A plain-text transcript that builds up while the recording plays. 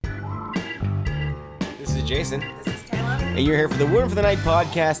is Jason. This is Kailani. And you're here for the Word for the Night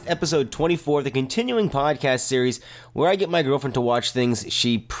podcast, episode 24, the continuing podcast series where I get my girlfriend to watch things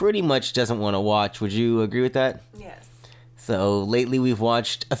she pretty much doesn't want to watch. Would you agree with that? Yes. So lately we've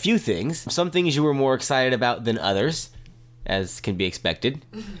watched a few things. Some things you were more excited about than others, as can be expected.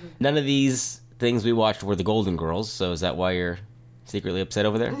 None of these things we watched were the Golden Girls, so is that why you're secretly upset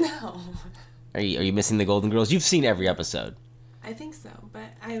over there? No. Are you missing the Golden Girls? You've seen every episode. I think so,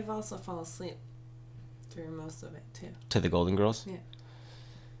 but I've also fallen asleep through most of it, too. To the Golden Girls?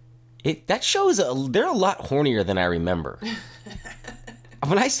 Yeah. That show is they're a lot hornier than I remember.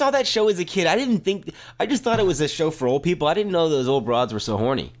 When I saw that show as a kid, I just thought it was a show for old people. I didn't know those old broads were so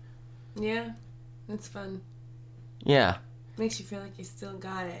horny. Yeah, it's fun. Yeah. Makes you feel like you still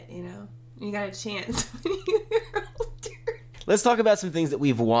got it, you know? You got a chance when you're older. Let's talk about some things that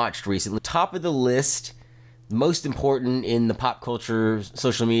we've watched recently. Top of the list, most important in the pop culture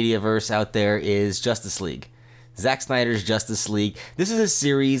social media verse out there is Justice League. Zack Snyder's Justice League. This is a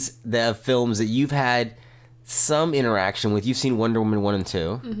series of films that you've had some interaction with. You've seen Wonder Woman 1 and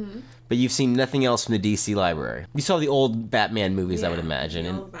 2, but you've seen nothing else from the DC library. You saw the old Batman movies, I would imagine,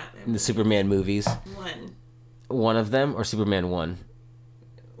 old Batman and the Superman movies. One of them, or Superman 1?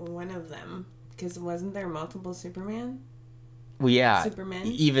 One of them. Because wasn't there multiple Superman? Well, yeah. Superman?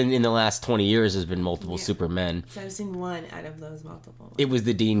 Even in the last 20 years, there's been multiple Supermen. So I've seen one out of those multiple ones. It was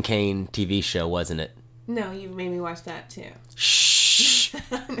the Dean Cain TV show, wasn't it? No, you made me watch that too. Shh!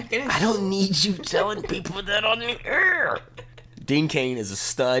 I don't need you telling people that on the air. Dean Cain is a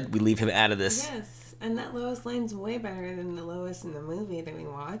stud. We leave him out of this. Yes, and that Lois Lane's way better than the Lois in the movie that we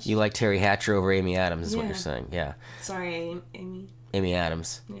watched. You like Terry Hatcher over Amy Adams, is what you're saying. Yeah. Sorry, Amy. Amy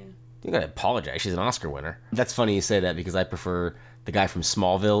Adams. Yeah. You gotta apologize. She's an Oscar winner. That's funny you say that because I prefer the guy from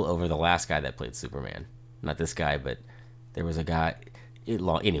Smallville over the last guy that played Superman. Not this guy, but there was a guy.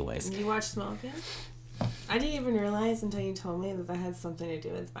 Anyways. Did you watch Smallville? I didn't even realize until you told me that had something to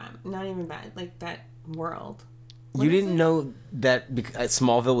do with Batman. Not even Batman, like that world. You didn't know that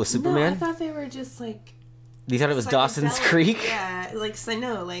Smallville was Superman? No, I thought they were just like... You thought it was Dawson's Creek? Yeah, like,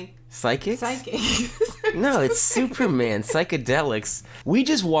 Psychics? Psychics. No, it's Superman. Psychedelics. We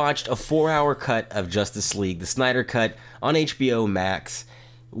just watched a 4-hour cut of Justice League, the Snyder cut, on HBO Max.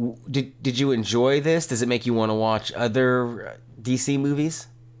 Did you enjoy this? Does it make you want to watch other DC movies?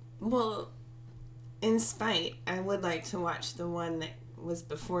 Well, in spite, I would like to watch the one that was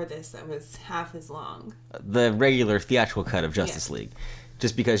before this that was half as long. The regular theatrical cut of Justice League.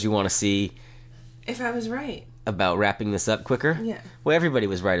 Just because you want to see... If I was right. About wrapping this up quicker? Yeah. Well, everybody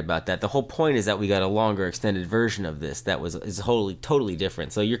was right about that. The whole point is that we got a longer extended version of this that is totally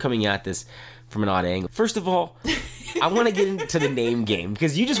different. So you're coming at this from an odd angle. First of all, I want to get into the name game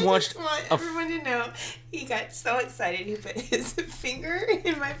because you just watched... I want everyone to know he got so excited he put his finger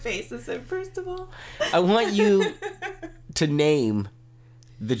in my face and said, first of all... I want you to name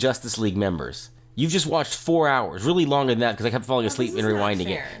the Justice League members. You've just watched 4 hours, really longer than that because I kept falling asleep and rewinding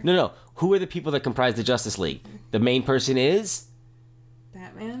it. No. Who are the people that comprise the Justice League? The main person is?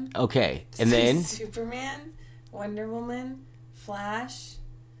 Batman. Okay, and then? Superman, Wonder Woman, Flash,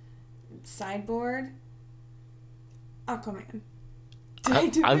 Cyborg, Aquaman.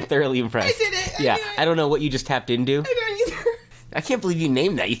 I'm thoroughly impressed. I did it. Yeah, I don't know what you just tapped into. I don't either. I can't believe you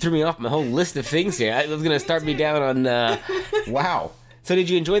named that. You threw me off my whole list of things here. It was going to start me down on, wow. So did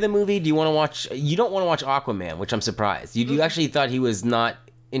you enjoy the movie? Do you want to watch... You don't want to watch Aquaman, which I'm surprised. You actually thought he was not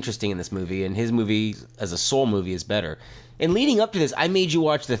interesting in this movie, and his movie as a soul movie is better. And leading up to this, I made you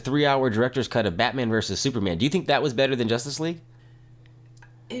watch the 3-hour director's cut of Batman vs. Superman. Do you think that was better than Justice League?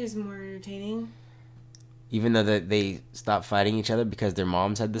 It was more entertaining. Even though they stopped fighting each other because their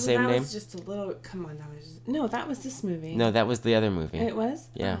moms had the same name? That was just a little... Come on, No, that was this movie. No, that was the other movie. It was?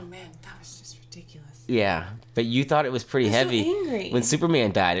 Yeah. Oh, man, that was just ridiculous. Yeah, but you thought it was pretty heavy. So angry. When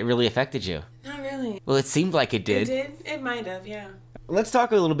Superman died. It really affected you. Not really. Well, it seemed like it did. It did? It might have, yeah. Let's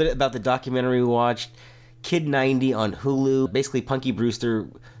talk a little bit about the documentary we watched, Kid 90 on Hulu. Basically, Punky Brewster,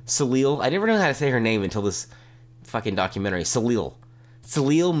 Salil. I never know how to say her name until this fucking documentary. Salil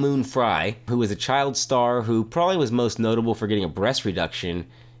Moon Fry, who was a child star who probably was most notable for getting a breast reduction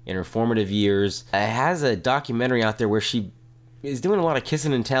in her formative years. Has a documentary out there where she is doing a lot of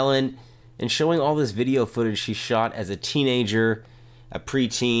kissing and telling and showing all this video footage she shot as a teenager, a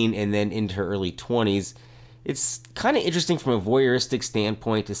preteen, and then into her early 20s. It's kind of interesting from a voyeuristic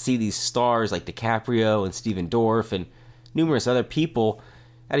standpoint to see these stars like DiCaprio and Steven Dorff and numerous other people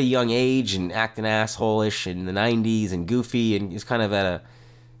at a young age and acting asshole-ish in the 90s and goofy and is kind of at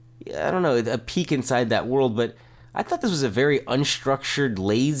a peak inside that world. But I thought this was a very unstructured,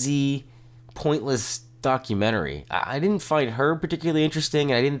 lazy, pointless documentary. I didn't find her particularly interesting,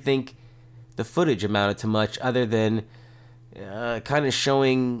 and I didn't think the footage amounted to much other than kind of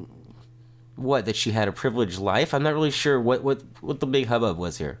showing that she had a privileged life. I'm not really sure what the big hubbub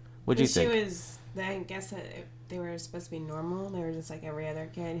was here. What do you think? I guess they were supposed to be normal. They were just like every other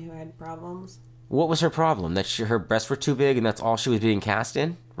kid who had problems. What was her problem? That her breasts were too big and that's all she was being cast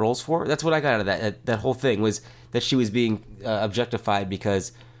in roles for? That's what I got out of that. That whole thing was that she was being objectified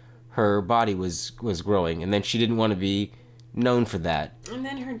because her body was growing, and then she didn't want to be known for that. And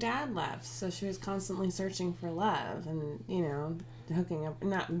then her dad left, so she was constantly searching for love and, hooking up,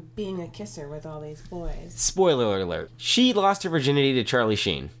 not being a kisser with all these boys. Spoiler alert. She lost her virginity to Charlie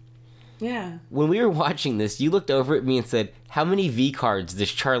Sheen. Yeah. When we were watching this, you looked over at me and said, how many V cards does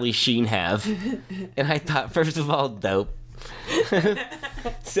Charlie Sheen have? And I thought, first of all, dope.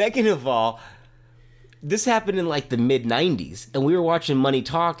 Second of all, this happened in like the mid-90s, and we were watching Money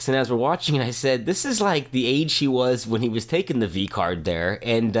Talks, and as we're watching it, I said, this is like the age he was when he was taking the V card there,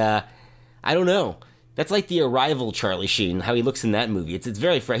 and I don't know. That's like the Arrival Charlie Sheen, how he looks in that movie. It's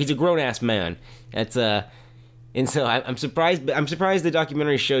very fresh. He's a grown-ass man. And so I'm surprised the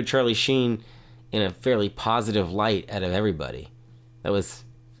documentary showed Charlie Sheen in a fairly positive light out of everybody. That was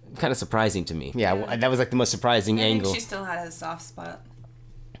kind of surprising to me. Yeah, that was like the most surprising angle. I think she still had a soft spot.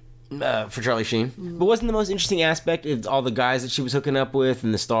 For Charlie Sheen. Mm-hmm. But wasn't the most interesting aspect of all the guys that she was hooking up with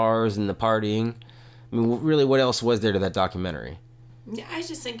and the stars and the partying? I mean, really, what else was there to that documentary? Yeah, I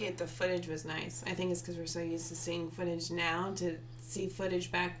just think the footage was nice. I think it's because we're so used to seeing footage now to see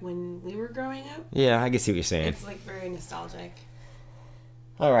footage back when we were growing up. Yeah, I can see what you're saying. It's like very nostalgic.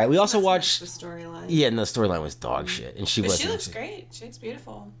 All right, we also watched the storyline. Yeah, and the storyline was dog shit, and she looks great. She looks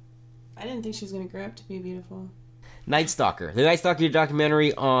beautiful. I didn't think she was going to grow up to be beautiful. Nightstalker, the Nightstalker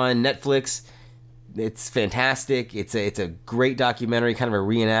documentary on Netflix. It's fantastic. It's a great documentary, kind of a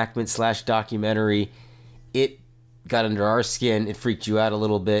reenactment / documentary. It got under our skin. It freaked you out a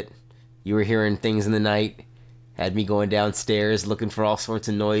little bit. You were hearing things in the night. Had me going downstairs looking for all sorts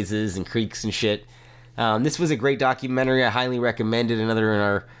of noises and creaks and shit. This was a great documentary. I highly recommend it. Another in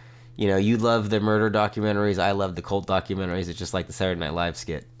our, you love the murder documentaries. I love the cult documentaries. It's just like the Saturday Night Live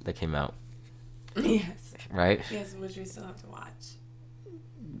skit that came out. Yes. Right? Yes, which we still have to watch.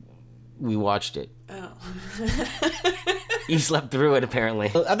 We watched it. Oh. You slept through it, apparently.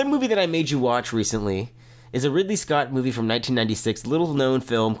 The other movie that I made you watch recently is a Ridley Scott movie from 1996, little-known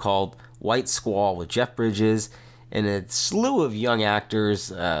film called White Squall with Jeff Bridges and a slew of young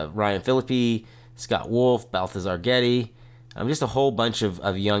actors, Ryan Phillippe, Scott Wolf, Balthazar Getty, just a whole bunch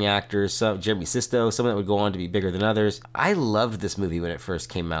of young actors, Jeremy Sisto, some that would go on to be bigger than others. I loved this movie when it first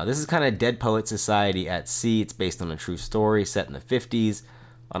came out. This is kind of Dead Poet Society at sea. It's based on a true story set in the 50s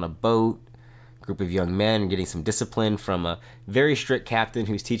on a boat. A group of young men getting some discipline from a very strict captain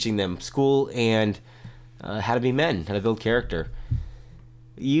who's teaching them school and how to be men, how to build character.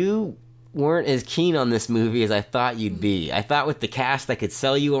 You weren't as keen on this movie as I thought you'd be. I thought with the cast I could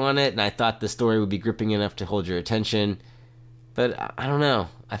sell you on it, and I thought the story would be gripping enough to hold your attention. But I don't know.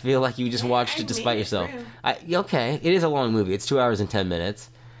 I feel like you just watched it despite yourself. Okay, it is a long movie. It's 2 hours and 10 minutes.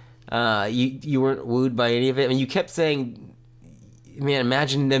 You weren't wooed by any of it. I mean, you kept saying, man,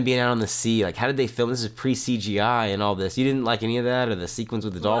 imagine them being out on the sea. Like, how did they film? This is pre-CGI and all this. You didn't like any of that or the sequence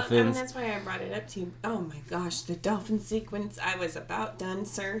with the dolphins? I mean, that's why I brought it up to you. Oh, my gosh, the dolphin sequence. I was about done,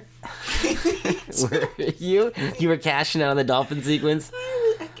 sir. Were you? You were cashing out on the dolphin sequence?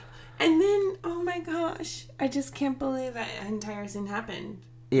 And then, oh my gosh, I just can't believe that entire scene happened.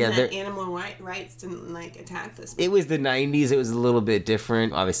 Yeah, and that animal rights didn't attack this movie. It was the 90s. It was a little bit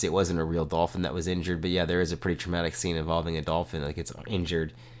different. Obviously, it wasn't a real dolphin that was injured, but yeah, there is a pretty traumatic scene involving a dolphin that gets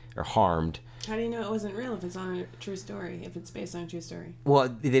injured or harmed. How do you know it wasn't real if it's on a true story? If it's based on a true story? Well,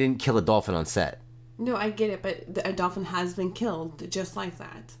 they didn't kill a dolphin on set. No, I get it, but a dolphin has been killed just like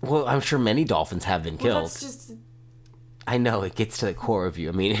that. Well, I'm sure many dolphins have been killed. That's just... I know, it gets to the core of you.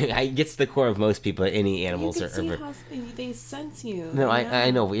 I mean, it gets to the core of most people. Any animals you are can see ever. How they sense you. No, I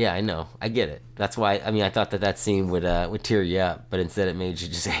know. Yeah, I know. I get it. That's why. I mean, I thought that scene would tear you up, but instead it made you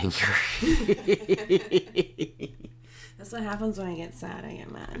just angry. That's what happens when I get sad. I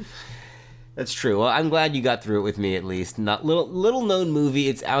get mad. That's true. Well, I'm glad you got through it with me at least. Not little known movie.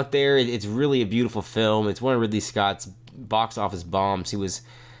 It's out there. It's really a beautiful film. It's one of Ridley Scott's box office bombs. He was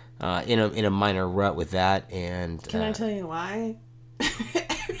in a minor rut with that. And can I tell you why?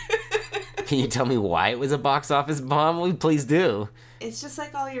 Can you tell me why it was a box office bomb? Well, please do. It's just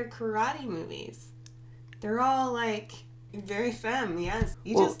like all your karate movies. They're all very femme, yes.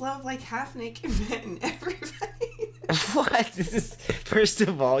 You just love half naked men, everybody. What? This is, first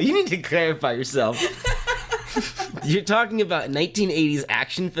of all, you need to clarify yourself. You're talking about 1980s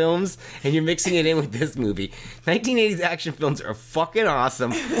action films, and you're mixing it in with this movie. 1980s action films are fucking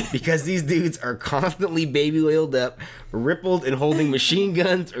awesome because these dudes are constantly baby oiled up, rippled, and holding machine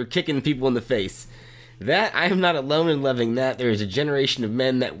guns or kicking people in the face. That, I am not alone in loving that. There is a generation of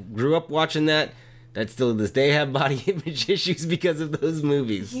men that grew up watching that still to this day have body image issues because of those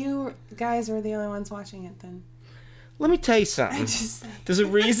movies. You guys were the only ones watching it then. Let me tell you something. There's a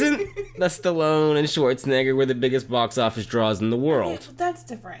reason that Stallone and Schwarzenegger were the biggest box office draws in the world. Yeah, that's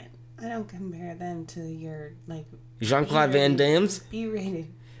different. I don't compare them to your, like... Jean-Claude Van Damme's?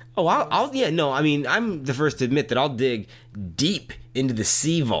 B-rated. Oh, I'm the first to admit that I'll dig deep into the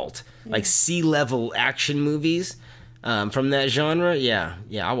sea vault. Yeah. Like sea-level action movies from that genre. Yeah,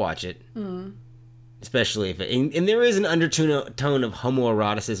 I'll watch it. Mm. Especially if it... And there is an undertone of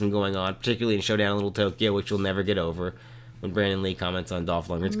homoeroticism going on, particularly in Showdown in Little Tokyo, which you'll never get over when Brandon Lee comments on Dolph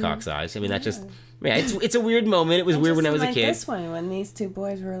Lundgren's cock size. I mean, that just... Yeah, it's a weird moment. It was weird when I was a kid. This one, when these two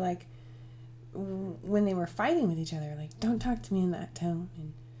boys were like... When they were fighting with each other, like, don't talk to me in that tone,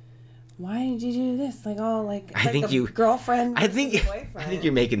 and... Why did you do this? Like all like I think you girlfriend. I think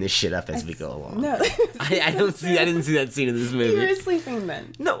you're making this shit up as we go along. No, I didn't see that scene in this movie. You were sleeping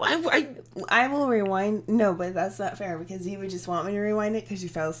then. No, I will rewind. No, but that's not fair because you would just want me to rewind it because you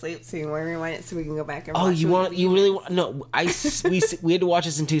fell asleep. So you want to rewind it so we can go back and. Oh, you really want? No, we had to watch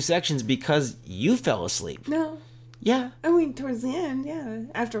this in 2 sections because you fell asleep. No. Yeah. I mean, towards the end, yeah.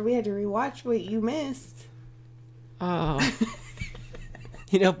 After we had to rewatch what you missed. Oh.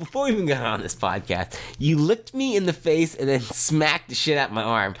 You know, before we even got on this podcast, you licked me in the face and then smacked the shit out my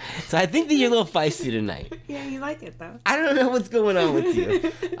arm. So I think that you're a little feisty tonight. Yeah, you like it, though. I don't know what's going on with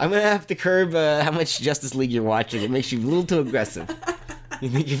you. I'm going to have to curb how much Justice League you're watching. It makes you a little too aggressive. You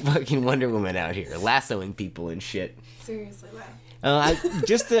think you're fucking Wonder Woman out here, lassoing people and shit. Seriously,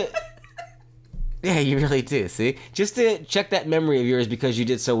 Yeah, you really do, see? Just to check that memory of yours because you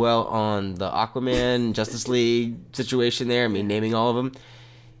did so well on the Aquaman, Justice League situation there, I mean, naming all of them.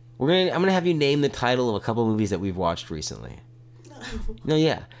 I'm gonna have you name the title of a couple movies that we've watched recently. No,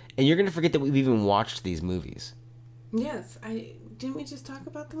 yeah. And you're gonna forget that we've even watched these movies. Yes, didn't we just talk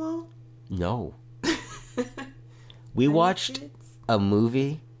about them all? No. We watched a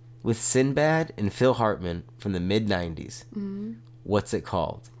movie with Sinbad and Phil Hartman from the mid-90s. Mm-hmm. What's it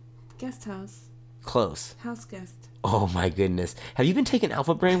called? Guest House. Close. House Guest. Oh my goodness. Have you been taking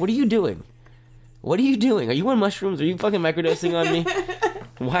Alpha Brain? What are you doing? What are you doing? Are you on mushrooms? Are you fucking microdosing on me?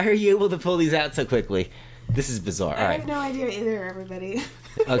 Why are you able to pull these out so quickly? This is bizarre. All right. I have no idea either, everybody.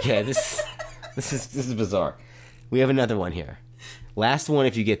 Okay, this is bizarre. We have another one here. Last one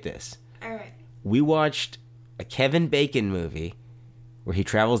if you get this. All right. We watched a Kevin Bacon movie where he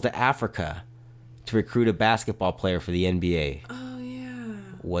travels to Africa to recruit a basketball player for the NBA. Oh, yeah.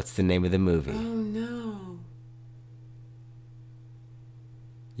 What's the name of the movie? Oh, no.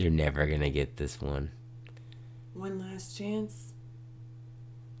 You're never going to get this one. One Last Chance?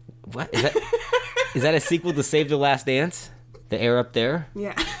 What? Is that a sequel to Save the Last Dance? The Air Up There?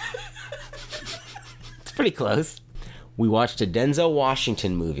 Yeah. It's pretty close. We watched a Denzel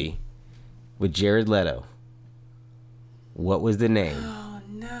Washington movie with Jared Leto. What was the name? Oh,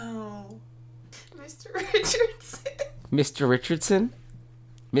 no. Mr. Richardson. Mr. Richardson?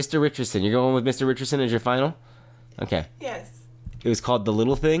 Mr. Richardson. You're going with Mr. Richardson as your final? Okay. Yes. It was called The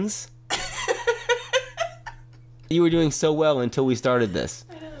Little Things? You were doing so well until we started this.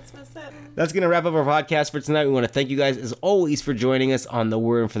 I know, that's messed up. That's going to wrap up our podcast for tonight. We want to thank you guys, as always, for joining us on the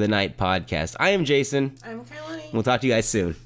Word for the Night podcast. I am Jason. I'm Kailani. We'll talk to you guys soon.